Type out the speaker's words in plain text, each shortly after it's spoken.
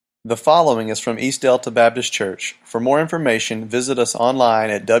The following is from East Delta Baptist Church. For more information, visit us online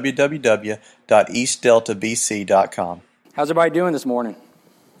at www.eastdeltabc.com. How's everybody doing this morning?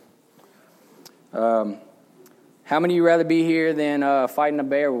 How many of you rather be here than fighting a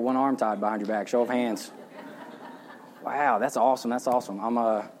bear with one arm tied behind your back? Show of hands. Wow, that's awesome. That's awesome.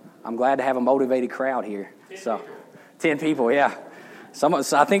 I'm glad to have a motivated crowd here. 10 people, yeah.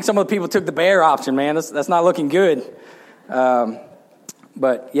 I think some of the people took the bear option, man. That's not looking good.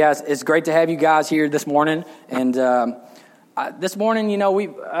 But yeah, it's great to have you guys here this morning. And this morning,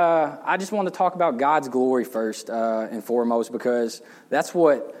 I just want to talk about God's glory first and foremost, because that's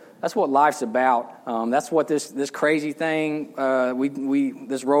what life's about. That's what this crazy thing,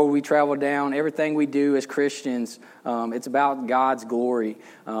 this road we travel down, everything we do as Christians, it's about God's glory.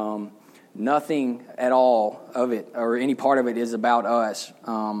 Nothing at all of it, or any part of it, is about us.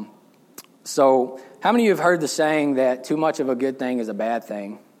 So, how many of you have heard the saying that too much of a good thing is a bad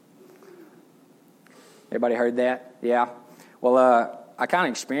thing? Everybody heard that? Yeah. Well, I kind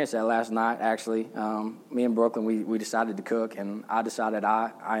of experienced that last night, actually. Me and Brooklyn, we decided to cook, and I decided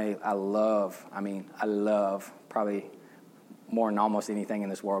I love probably more than almost anything in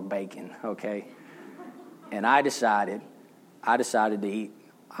this world, bacon, okay? And I decided to eat.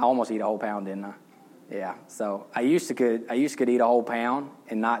 I almost eat a whole pound, didn't I? Yeah. So I used to could eat a whole pound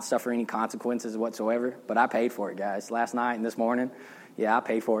and not suffer any consequences whatsoever, but I paid for it, guys. Last night and this morning, yeah, I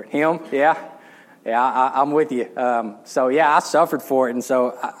paid for it. Him, yeah. I'm with you. So yeah, I suffered for it, and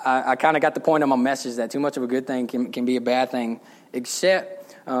so I kind of got the point of my message that too much of a good thing can be a bad thing.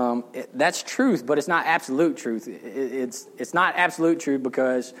 Except that's truth, but it's not absolute truth. It's not absolute truth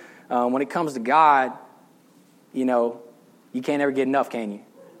because when it comes to God, you can't ever get enough, can you?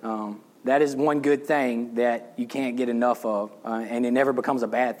 That is one good thing that you can't get enough of, and it never becomes a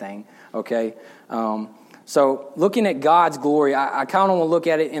bad thing, okay? So looking at God's glory, I kind of want to look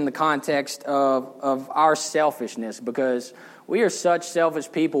at it in the context of our selfishness, because we are such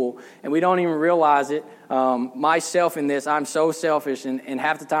selfish people, and we don't even realize it. Myself in this, I'm so selfish, and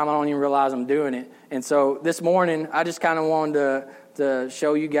half the time I don't even realize I'm doing it. And so this morning, I just kind of wanted to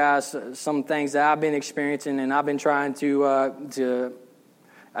show you guys some things that I've been experiencing, and I've been trying to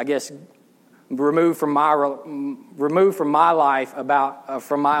I guess, remove from my life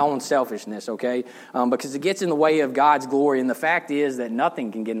from my own selfishness, okay? Because it gets in the way of God's glory, and the fact is that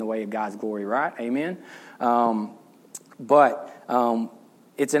nothing can get in the way of God's glory, right? Amen? But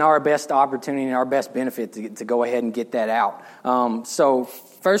it's in our best opportunity and our best benefit to go ahead and get that out. So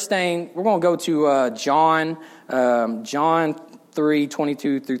first thing, we're going to go to John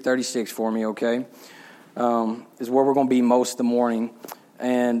 3:22 through 36 for me, okay? Is where we're going to be most of the morning.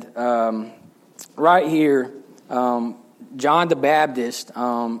 And right here, John the Baptist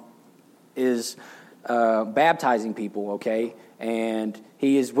is baptizing people, okay? And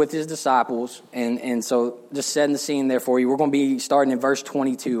he is with his disciples. And so just setting the scene there for you, we're going to be starting in verse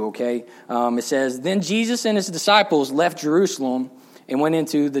 22, okay? It says, "Then Jesus and his disciples left Jerusalem and went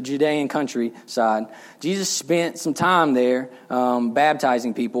into the Judean countryside. Jesus spent some time there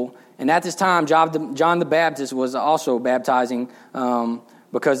baptizing people. And at this time, John the Baptist was also baptizing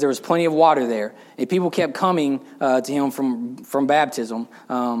because there was plenty of water there. And people kept coming to him from baptism.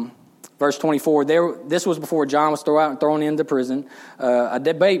 Verse 24, this was before John was thrown into prison. A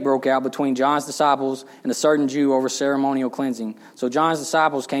debate broke out between John's disciples and a certain Jew over ceremonial cleansing. So John's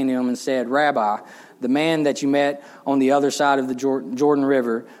disciples came to him and said, 'Rabbi, the man that you met on the other side of the Jordan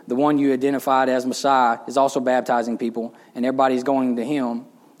River, the one you identified as Messiah, is also baptizing people, and everybody's going to him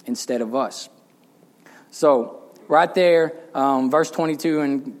instead of us.'" So right there, verse 22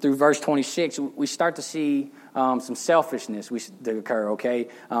 and through verse 26, we start to see some selfishness that occur, okay,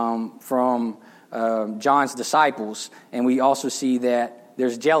 from John's disciples. And we also see that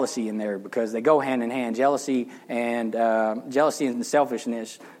there's jealousy in there because they go hand in hand. Jealousy and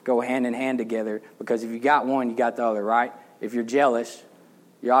selfishness go hand in hand together, because if you got one, you got the other, right? If you're jealous,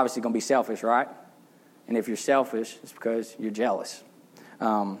 you're obviously going to be selfish, right? And if you're selfish, it's because you're jealous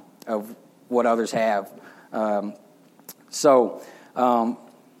of what others have.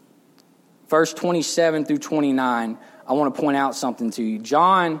 Verse 27 through 29, I want to point out something to you.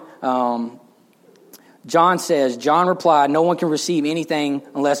 John says, John replied, "No one can receive anything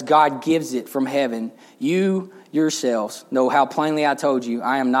unless God gives it from heaven. You yourselves know how plainly I told you,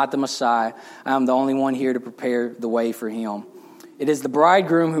 I am not the Messiah. I am the only one here to prepare the way for him. It is the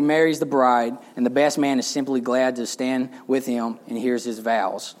bridegroom who marries the bride, and the best man is simply glad to stand with him and hears his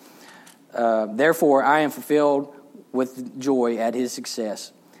vows. Therefore, I am fulfilled with joy at his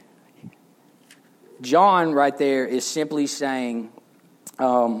success." John right there is simply saying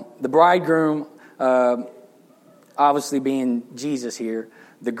the bridegroom, obviously being Jesus here,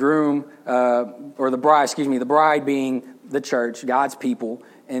 the groom, or the bride, the bride being the church, God's people,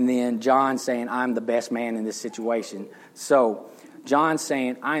 and then John saying, I'm the best man in this situation. So John's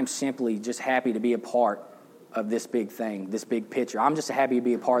saying, I am simply just happy to be a part of this big thing, this big picture. I'm just happy to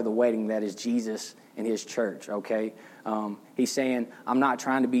be a part of the wedding that is Jesus and his church, okay? He's saying, I'm not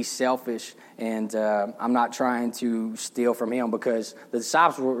trying to be selfish, and I'm not trying to steal from him, because the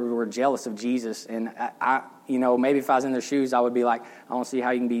disciples were jealous of Jesus, and I maybe if I was in their shoes, I would be like, I don't see how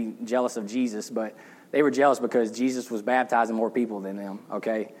you can be jealous of Jesus, but they were jealous because Jesus was baptizing more people than them,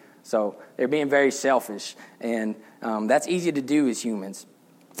 okay? So they're being very selfish, and that's easy to do as humans.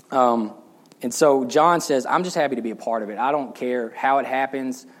 And so John says, I'm just happy to be a part of it. I don't care how it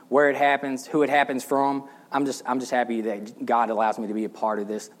happens, where it happens, who it happens from. I'm just happy that God allows me to be a part of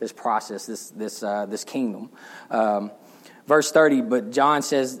this process, this kingdom. Verse 30, but John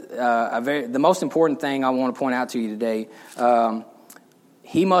says the most important thing I want to point out to you today,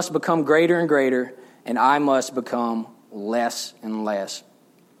 he must become greater and greater, and I must become less and less.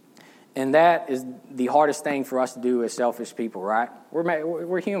 And that is the hardest thing for us to do as selfish people, right?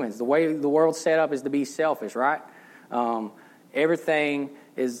 We're humans. The way the world's set up is to be selfish, right? Everything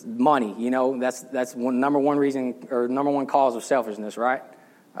is money. That's number one reason, or number one cause of selfishness, right?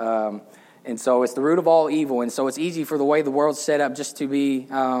 And so it's the root of all evil. And so it's easy for the way the world's set up just to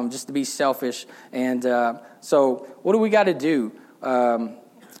be selfish. And so what do we got to do?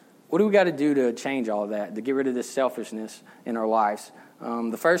 What do we got to do to change all of that, to get rid of this selfishness in our lives?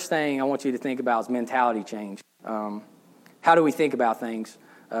 The first thing I want you to think about is mentality change. How do we think about things?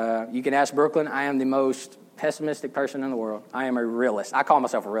 You can ask Brooklyn. I am the most pessimistic person in the world. I am a realist. I call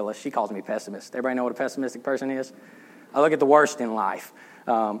myself a realist. She calls me pessimist. Everybody know what a pessimistic person is? I look at the worst in life.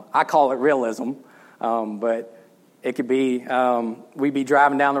 I call it realism, but it could be we'd be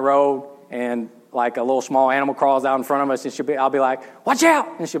driving down the road and like a little small animal crawls out in front of us, and I'll be like, "Watch out!"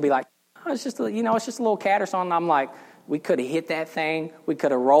 And she'll be like, "Oh, it's just a little cat or something." I'm like, we could have hit that thing. We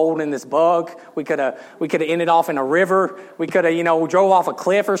could have rolled in this bug. We could have ended off in a river. We could have, drove off a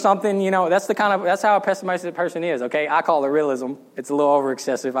cliff or something. That's how a pessimistic person is. Okay, I call it realism. It's a little over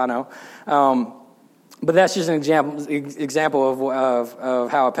excessive, I know, but that's just an example of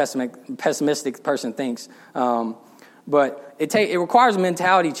how a pessimistic person thinks. But it requires a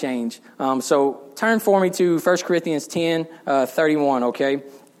mentality change. So turn for me to 1 Corinthians 10:31. Okay.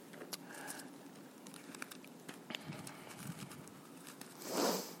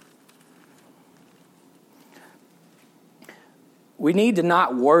 We need to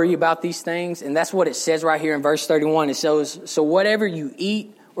not worry about these things, and that's what it says right here in verse 31. It says, so whatever you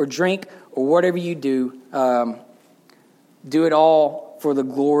eat or drink or whatever you do, do it all for the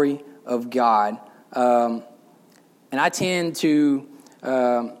glory of God. And I tend to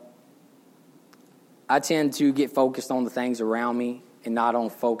get focused on the things around me and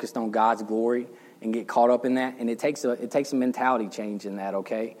not focused on God's glory and get caught up in that. And it takes a mentality change in that,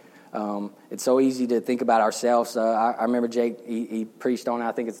 okay? It's so easy to think about ourselves. I remember Jake, he preached on it.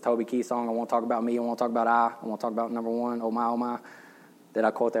 I think it's a Toby Keith song. I won't talk about me. I won't talk about I won't talk about number one. Oh my. Did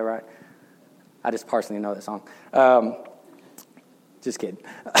I quote that right? I just personally know that song. Just kidding.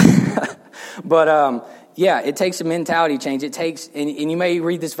 But, yeah, it takes a mentality change. It takes, and you may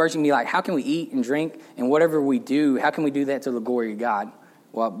read this verse and be like, how can we eat and drink and whatever we do, how can we do that to the glory of God?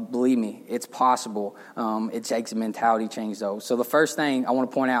 Well, believe me, it's possible. It takes a mentality change, though. So the first thing I want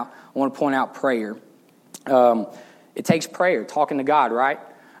to point out prayer. It takes prayer, talking to God, right?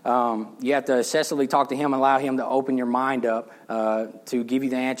 You have to excessively talk to Him, allow Him to open your mind up to give you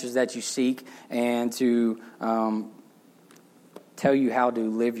the answers that you seek and to tell you how to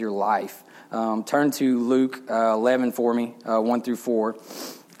live your life. Turn to Luke 11 for me, 1 through 4.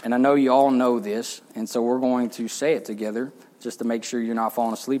 And I know you all know this, and so we're going to say it together, just to make sure you're not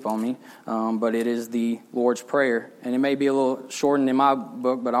falling asleep on me. But it is the Lord's Prayer. And it may be a little shortened in my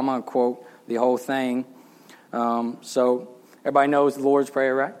book, but I'm going to quote the whole thing. So everybody knows the Lord's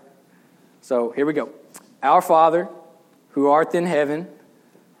Prayer, right? So here we go. Our Father, who art in heaven,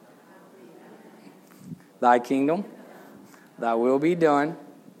 thy kingdom, thy will be done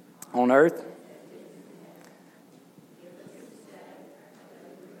on earth.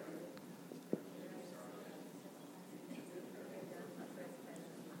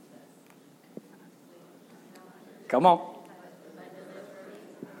 Come on.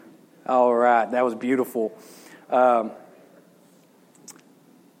 All right, that was beautiful. That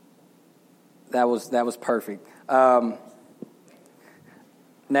was perfect. Now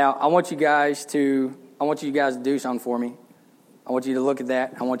I want you guys to do something for me. I want you to look at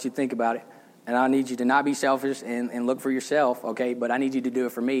that. I want you to think about it. And I need you to not be selfish and look for yourself, okay? But I need you to do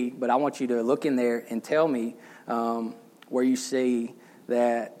it for me. But I want you to look in there and tell me where you see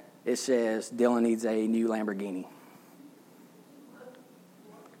that it says Dylan needs a new Lamborghini?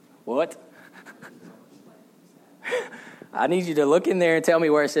 What? I need you to look in there and tell me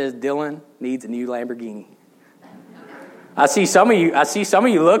where it says Dylan needs a new Lamborghini. I see some of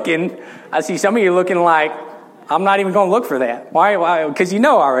you looking like, I'm not even going to look for that. Why? Because you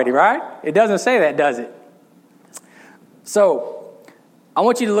know already, right? It doesn't say that, does it? So, I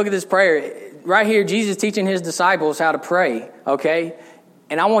want you to look at this prayer. Right here, Jesus teaching his disciples how to pray, okay?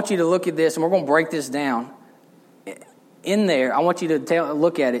 And I want you to look at this, and we're going to break this down. In there, I want you to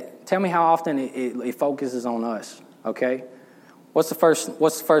look at it. Tell me how often it focuses on us, okay? What's the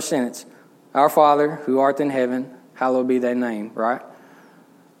first sentence? Our Father, who art in heaven, hallowed be thy name, right?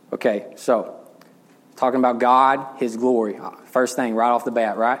 Okay, so, talking about God, his glory. First thing, right off the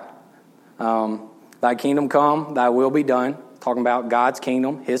bat, right? Thy kingdom come, thy will be done. Talking about God's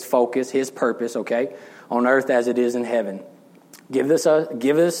kingdom, his focus, his purpose, okay? On earth as it is in heaven. Give us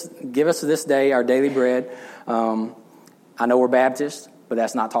this day our daily bread. I know we're Baptists, but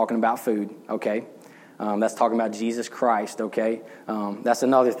that's not talking about food, okay? That's talking about Jesus Christ, okay? That's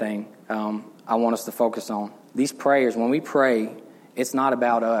another thing I want us to focus on. These prayers, when we pray, it's not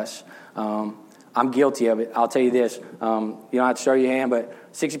about us. I'm guilty of it. I'll tell you this. You don't have to show your hand,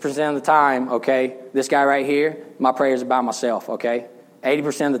 but 60% of the time, okay, this guy right here, my prayer's about myself, okay?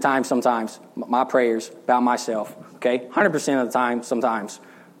 80% of the time, sometimes, my prayer's about myself, okay? 100% of the time, sometimes,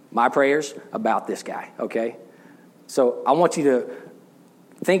 my prayer's about this guy, okay? So I want you to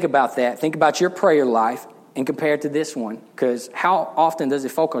think about that. Think about your prayer life and compare it to this one, because how often does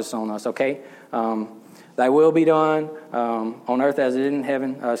it focus on us, okay? Thy will be done on earth as it is in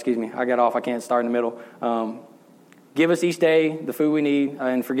heaven. I got off. I can't start in the middle. Give us each day the food we need,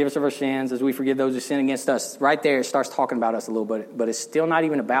 and forgive us of our sins as we forgive those who sin against us. Right there, it starts talking about us a little bit, but it's still not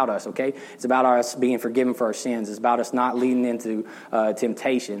even about us, okay? It's about us being forgiven for our sins. It's about us not leading into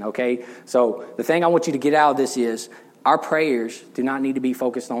temptation, okay? So the thing I want you to get out of this is our prayers do not need to be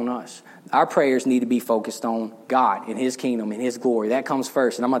focused on us. Our prayers need to be focused on God and his kingdom and his glory. That comes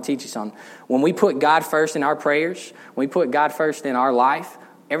first, and I'm going to teach you something. When we put God first in our prayers, when we put God first in our life,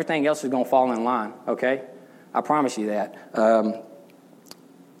 everything else is going to fall in line, okay? I promise you that.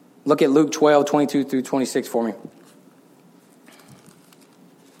 Look at Luke 12, 22 through 26 for me.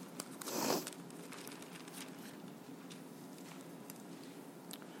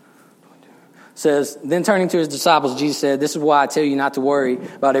 Says, then turning to his disciples, Jesus said, this is why I tell you not to worry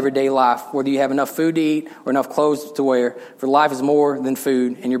about everyday life, whether you have enough food to eat or enough clothes to wear. For life is more than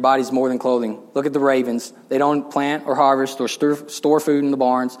food, and your body is more than clothing. Look at the ravens. They don't plant or harvest or store food in the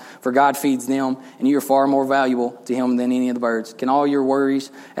barns, for God feeds them, and you are far more valuable to him than any of the birds. Can all your worries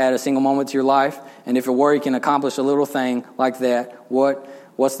add a single moment to your life? And if a worry can accomplish a little thing like that,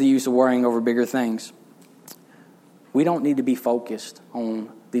 what's the use of worrying over bigger things? We don't need to be focused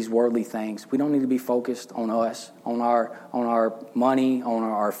on these worldly things. We don't need to be focused on us, on our money, on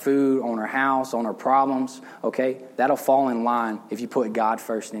our food, on our house, on our problems, okay? That'll fall in line if you put God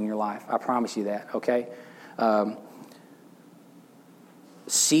first in your life. I promise you that, okay?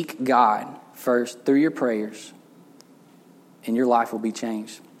 Seek God first through your prayers, and your life will be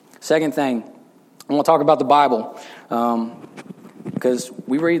changed. Second thing, I want to talk about the Bible, because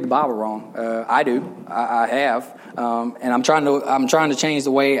we read the Bible wrong. I do. I have. And I'm trying to change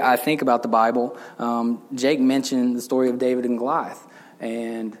the way I think about the Bible. Jake mentioned the story of David and Goliath,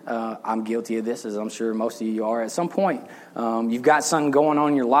 and I'm guilty of this, as I'm sure most of you are. At some point, you've got something going on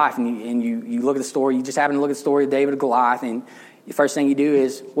in your life, and you look at the story. You just happen to look at the story of David and Goliath, and the first thing you do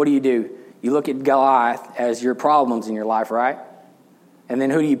is, what do? You look at Goliath as your problems in your life, right? And then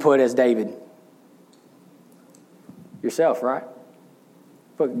who do you put as David? Yourself, right?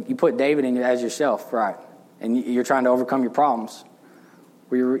 You put David in as yourself, right? And you're trying to overcome your problems.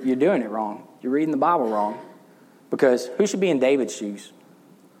 Well, you're doing it wrong. You're reading the Bible wrong. Because who should be in David's shoes?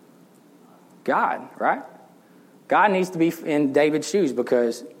 God, right? God needs to be in David's shoes,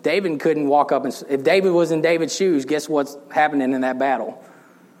 because David couldn't walk up and... If David was in David's shoes, guess what's happening in that battle?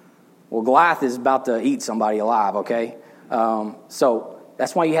 Well, Goliath is about to eat somebody alive, okay? So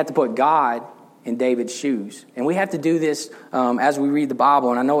that's why you have to put God in David's shoes. And we have to do this as we read the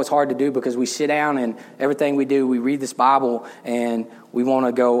Bible. And I know it's hard to do, because we sit down and everything we do, we read this Bible and we want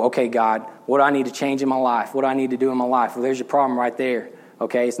to go, okay, God, what do I need to change in my life? What do I need to do in my life? Well, there's your problem right there.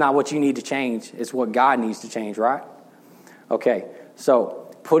 Okay, it's not what you need to change. It's what God needs to change, right? Okay,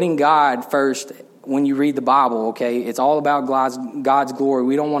 so putting God first when you read the Bible, okay, it's all about God's glory.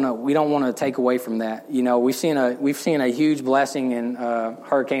 We don't want to take away from that. You know, we've seen a huge blessing in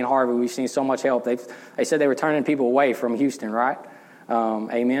Hurricane Harvey. We've seen so much help. They said they were turning people away from Houston, right?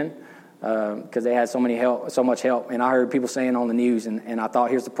 Amen. because they had so much help. And I heard people saying on the news, and I thought,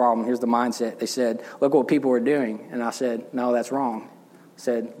 here's the problem, here's the mindset. They said, look what people are doing. And I said, no, that's wrong. I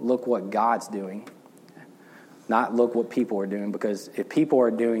said, look what God's doing, not look what people are doing. Because if people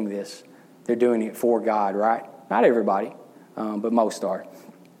are doing this, they're doing it for God, right? Not everybody, but most are.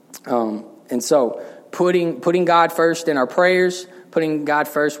 And so putting God first in our prayers, putting God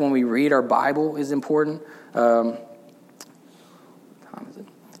first when we read our Bible is important.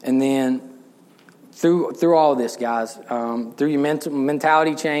 And then through all of this, guys, through your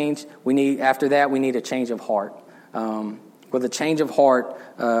mentality change, we need a change of heart. With a change of heart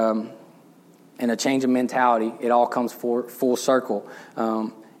and a change of mentality, it all comes full circle.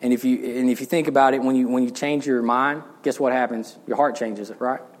 And if you think about it, when you change your mind, guess what happens? Your heart changes,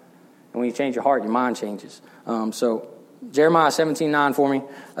 right? And when you change your heart, your mind changes. So Jeremiah 17:9 for me.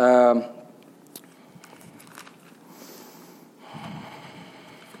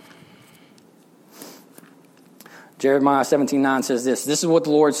 Jeremiah 17:9 says this. This is what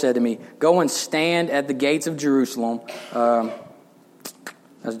the Lord said to me. Go and stand at the gates of Jerusalem.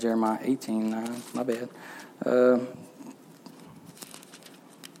 That's Jeremiah 18:9. My bad.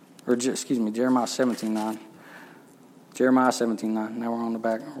 Jeremiah 17:9. Jeremiah 17:9. Now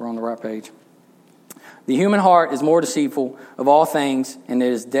we're on the right page. The human heart is more deceitful of all things, and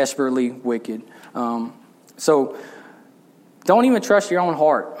it is desperately wicked. So don't even trust your own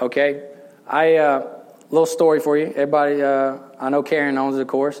heart, okay? Little story for you. Everybody, I know Karen owns it, of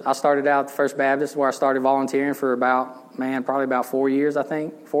course. I started out at First Baptist, where I started volunteering for probably about 4 years, I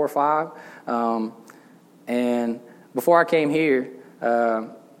think, 4 or 5. And before I came here,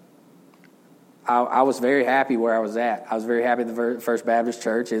 I was very happy where I was at. I was very happy at the First Baptist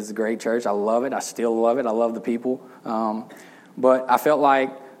Church. It's a great church. I love it. I still love it. I love the people. But I felt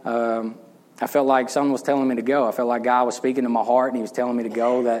like someone was telling me to go. I felt like God was speaking to my heart, and he was telling me to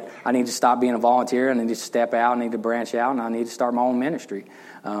go, that I need to stop being a volunteer, and I need to step out, I need to branch out, and I need to start my own ministry.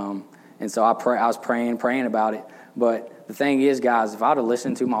 And so I was praying about it. But the thing is, guys, if I'd have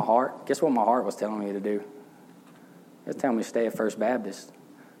listened to my heart, guess what my heart was telling me to do? It was telling me to stay at First Baptist.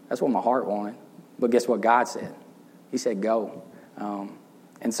 That's what my heart wanted. But guess what God said? He said, go.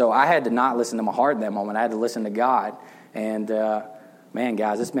 And so I had to not listen to my heart in that moment. I had to listen to God. And man,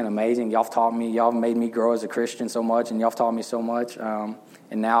 guys, it's been amazing. Y'all have taught me. Y'all have made me grow as a Christian so much, and y'all have taught me so much. And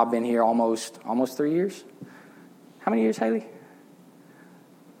now I've been here almost 3 years. How many years, Haley?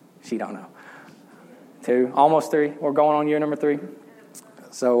 She don't know. 2, almost 3. We're going on year number 3.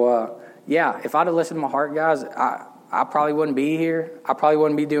 So, if I'd have listened to my heart, guys, I probably wouldn't be here. I probably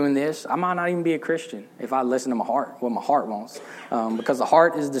wouldn't be doing this. I might not even be a Christian if I listened to my heart, what my heart wants, because the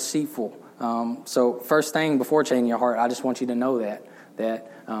heart is deceitful. So first thing before changing your heart, I just want you to know that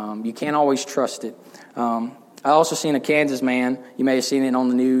you can't always trust it. I also seen a Kansas man. You may have seen it on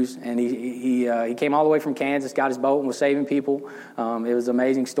the news, and he came all the way from Kansas, got his boat, and was saving people. It was an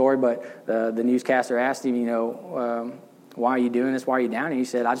amazing story. But the newscaster asked him, why are you doing this? Why are you down here? He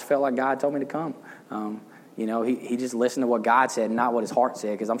said, I just felt like God told me to come. He just listened to what God said, not what his heart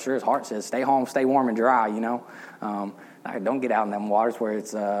said, because I'm sure his heart says, stay home, stay warm and dry. Don't get out in them waters where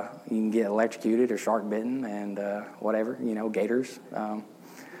it's you can get electrocuted or shark bitten and whatever, gators.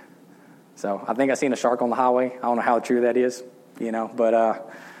 So I think I seen a shark on the highway. I don't know how true that is,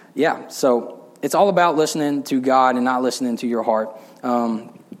 but so it's all about listening to God and not listening to your heart.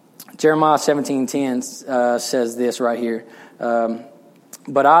 Jeremiah 17:10 says this right here.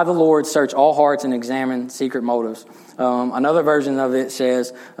 But I, the Lord, search all hearts and examine secret motives. Another version of it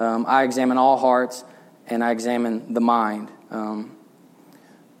says, I examine all hearts and I examine the mind.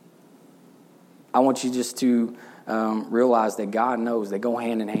 I want you just to realize that God knows they go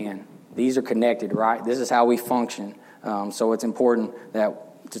hand in hand. These are connected, right? This is how we function. So it's important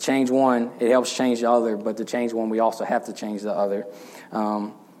that to change one, it helps change the other, but to change one, we also have to change the other.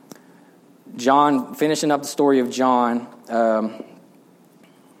 John, finishing up the story of John,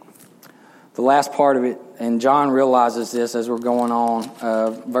 the last part of it, and John realizes this as we're going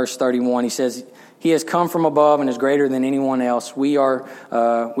on. Verse 31, he says, He has come from above and is greater than anyone else. We are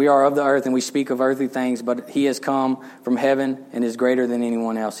of the earth and we speak of earthly things, but he has come from heaven and is greater than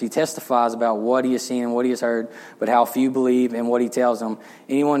anyone else. He testifies about what he has seen and what he has heard, but how few believe in what he tells them.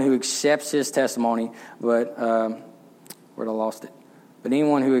 Anyone who accepts his testimony, but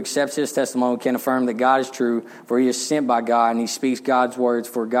anyone who accepts his testimony can affirm that God is true, for he is sent by God, and he speaks God's words,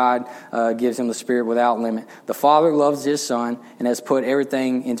 for God gives him the Spirit without limit. The Father loves his Son and has put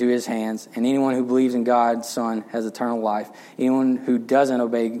everything into his hands, and anyone who believes in God's Son has eternal life. Anyone who doesn't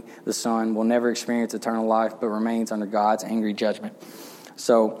obey the Son will never experience eternal life, but remains under God's angry judgment.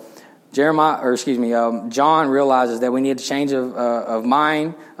 So John realizes that we need a change of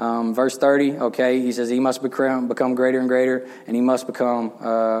mind. Verse 30, okay, he says he must become greater and greater, and he must become,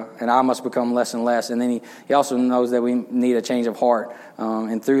 and I must become less and less. And then he also knows that we need a change of heart,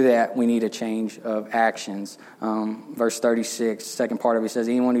 and through that we need a change of actions. Verse 36, second part of it says,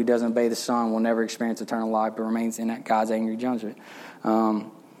 anyone who doesn't obey the Son will never experience eternal life, but remains in God's angry judgment.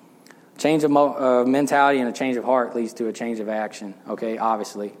 Change of mentality and a change of heart leads to a change of action, okay,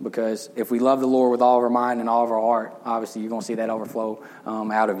 obviously, because if we love the Lord with all of our mind and all of our heart, obviously you're going to see that overflow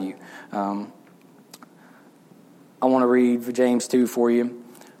out of you. I want to read James 2 for you.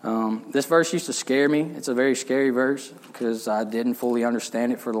 This verse used to scare me. It's a very scary verse because I didn't fully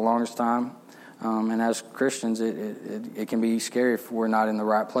understand it for the longest time. And as Christians, it can be scary if we're not in the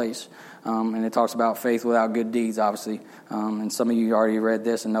right place. And it talks about faith without good deeds, obviously. And some of you already read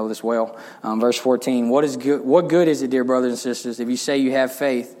this and know this well. Verse 14, what good is it, dear brothers and sisters, if you say you have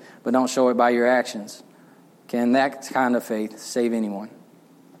faith but don't show it by your actions? Can that kind of faith save anyone?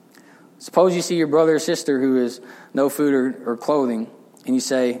 Suppose you see your brother or sister who has no food or clothing, and you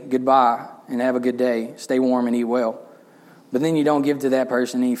say goodbye and have a good day, stay warm and eat well. But then you don't give to that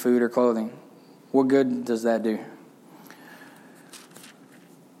person any food or clothing. What good does that do?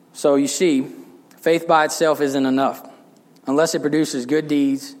 So you see, faith by itself isn't enough. Unless it produces good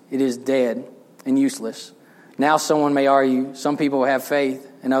deeds, it is dead and useless. Now someone may argue, some people have faith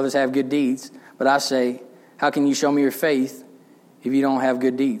and others have good deeds. But I say, how can you show me your faith if you don't have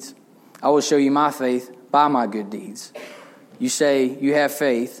good deeds? I will show you my faith by my good deeds. You say you have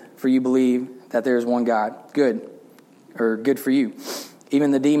faith, for you believe that there is one God. Good for you.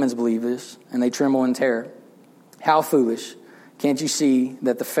 Even the demons believe this, and they tremble in terror. How foolish. Can't you see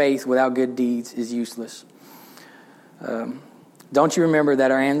that the faith without good deeds is useless? Don't you remember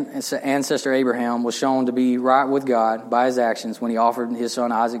that our ancestor Abraham was shown to be right with God by his actions when he offered his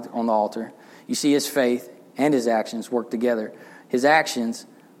son Isaac on the altar? You see, his faith and his actions worked together. His actions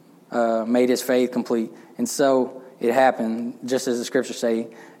made his faith complete. And so it happened, just as the scriptures say,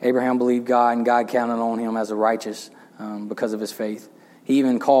 Abraham believed God, and God counted on him as a righteous because of his faith. He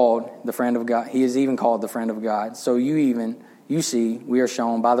even called the friend of God. He is even called the friend of God. So you see, we are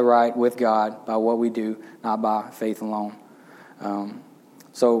shown by the right with God, by what we do, not by faith alone.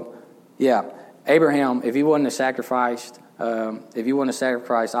 Abraham, if he wouldn't have sacrificed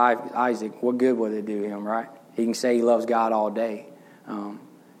Isaac, what good would it do him, right? He can say he loves God all day,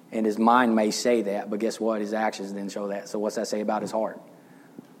 and his mind may say that, but guess what? His actions didn't show that. So what's that say about his heart?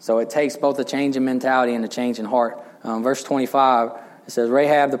 So it takes both a change in mentality and a change in heart. Verse 25, it says,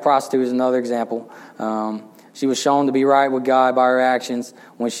 Rahab the prostitute is another example. She was shown to be right with God by her actions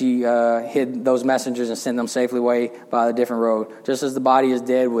when she hid those messengers and sent them safely away by a different road. Just as the body is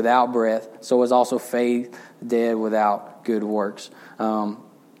dead without breath, so is also faith dead without good works. The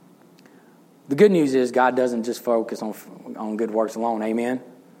good news is God doesn't just focus on good works alone. Amen?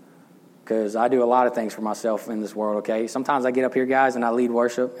 Because I do a lot of things for myself in this world, okay? Sometimes I get up here, guys, and I lead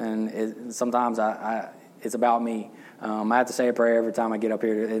worship, and sometimes it's about me. I have to say a prayer every time I get up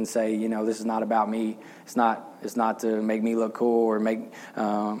here and say, this is not about me. It's not to make me look cool or make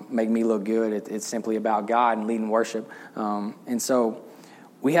me look good. It's simply about God and leading worship. And so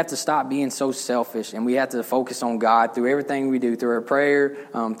we have to stop being so selfish, and we have to focus on God through everything we do, through our prayer,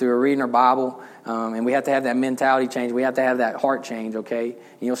 through our reading our Bible, and we have to have that mentality change. We have to have that heart change, okay?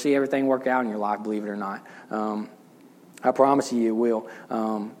 And you'll see everything work out in your life, believe it or not. I promise you it will.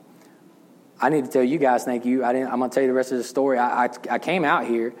 I need to tell you guys thank you. I'm going to tell you the rest of the story. I came out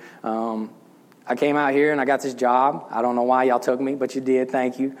here. I came out here and I got this job. I don't know why y'all took me, but you did.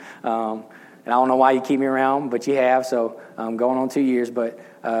 Thank you. And I don't know why you keep me around, but you have. So I'm going on 2 years. But,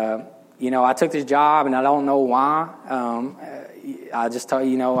 I took this job and I don't know why. I just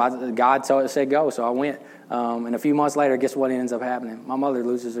told God said go. So I went. And a few months later, guess what ends up happening? My mother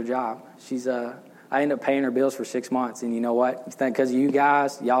loses her job. I ended up paying her bills for 6 months. And you know what? Because of you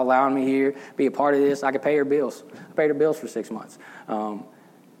guys, y'all allowing me here, be a part of this, I could pay her bills. I paid her bills for 6 months.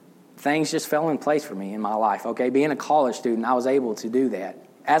 Things just fell in place for me in my life, okay? Being a college student, I was able to do that.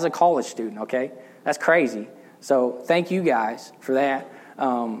 As a college student, okay? That's crazy. So thank you guys for that.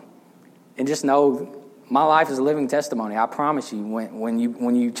 And just know my life is a living testimony. I promise you, when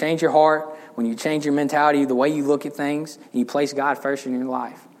you change your heart, when you change your mentality, the way you look at things, and you place God first in your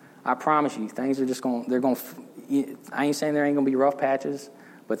life, I promise you, things are just I ain't saying there ain't going to be rough patches,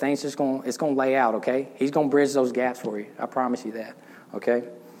 but things it's going to lay out, okay? He's going to bridge those gaps for you. I promise you that, okay?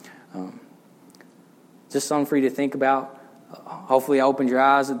 Just something for you to think about. Hopefully I opened your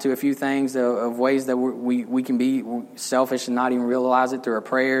eyes to a few things of ways that we can be selfish and not even realize it through a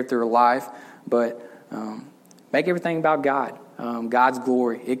prayer, through a life. But make everything about God. God's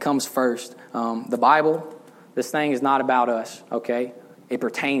glory. It comes first. The Bible, this thing is not about us, okay? It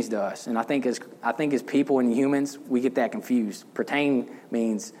pertains to us. And I think as people and humans, we get that confused. Pertain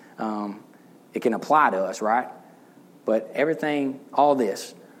means it can apply to us, right? But everything, all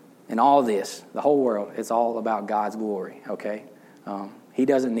this, the whole world, it's all about God's glory, okay? He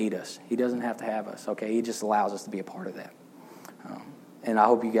doesn't need us. He doesn't have to have us, okay? He just allows us to be a part of that. And I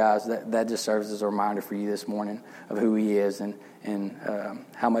hope you guys, that just serves as a reminder for you this morning of who he is and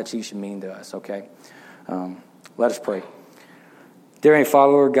how much he should mean to us, okay? Let us pray. Dear Heavenly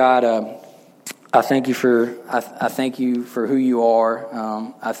Father, Lord God, I thank you for who you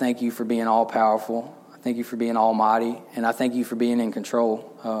are. I thank you for being all powerful. I thank you for being almighty, and I thank you for being in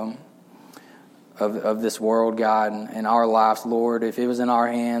control of this world, God, and our lives, Lord. If it was in our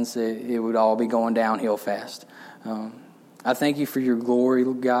hands, it would all be going downhill fast. I thank you for your glory,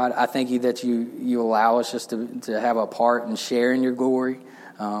 God. I thank you that you allow us just to have a part and share in your glory.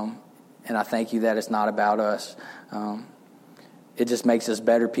 And I thank you that it's not about us. It just makes us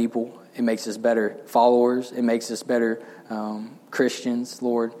better people. It makes us better followers. It makes us better Christians,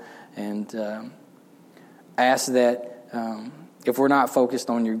 Lord. And I ask that if we're not focused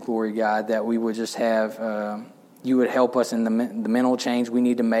on your glory, God, that we would just have, you would help us in the mental change we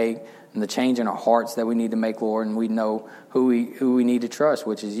need to make and the change in our hearts that we need to make, Lord, and we know who we need to trust,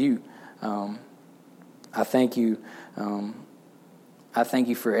 which is you. I thank you. I thank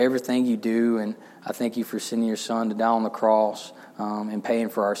you for everything you do, and I thank you for sending your Son to die on the cross and paying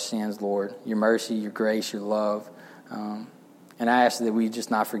for our sins, Lord. Your mercy, your grace, your love. And I ask that we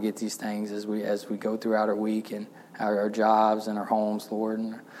just not forget these things as we go throughout our week and our jobs and our homes, Lord.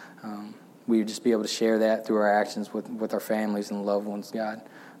 And we would just be able to share that through our actions with our families and loved ones, God.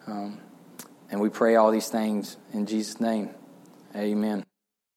 And we pray all these things in Jesus' name. Amen.